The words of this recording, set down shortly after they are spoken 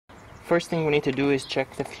first thing we need to do is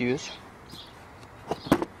check the fuse.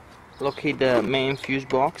 Locate the main fuse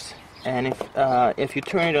box, and if you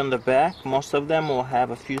turn it on the back, most of them will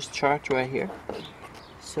have a fuse chart right here.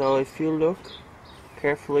 So if you look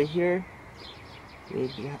carefully here,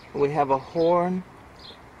 we have a horn.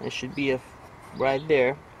 It should be right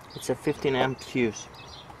there. It's a 15 amp fuse.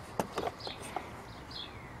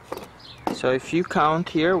 So if you count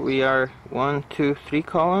here, we are 1, 2, 3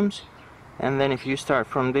 columns, and then if you start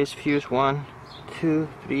from this fuse, 1, 2,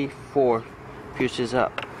 3, 4 fuses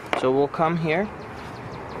up. So we'll come here.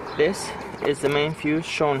 This is the main fuse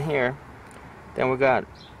shown here. Then we got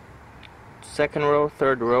second row,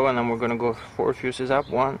 third row, and then we're gonna go 4 fuses up.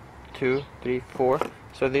 1, 2, 3, 4.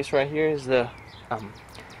 So this right here is the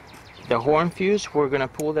horn fuse. We're gonna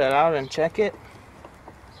pull that out and check it.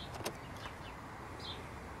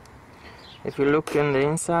 If you look in the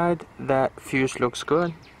inside, that fuse looks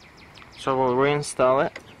good. So we'll reinstall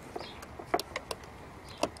it.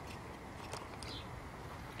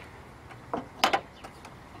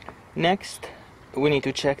 Next, we need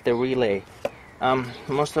to check the relay.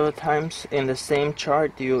 Most of the times in the same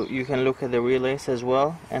chart you can look at the relays as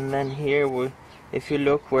well. And then here, if you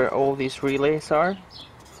look where all these relays are,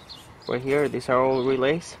 right here, these are all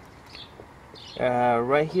relays.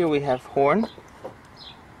 Right here we have horn.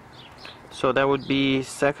 So that would be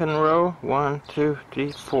second row, 1, 2,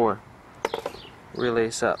 3, 4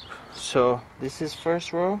 relays up. So this is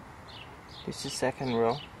first row, this is second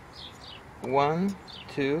row. 1,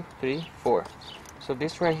 2, 3, 4. So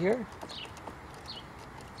this right here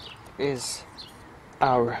is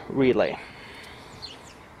our relay.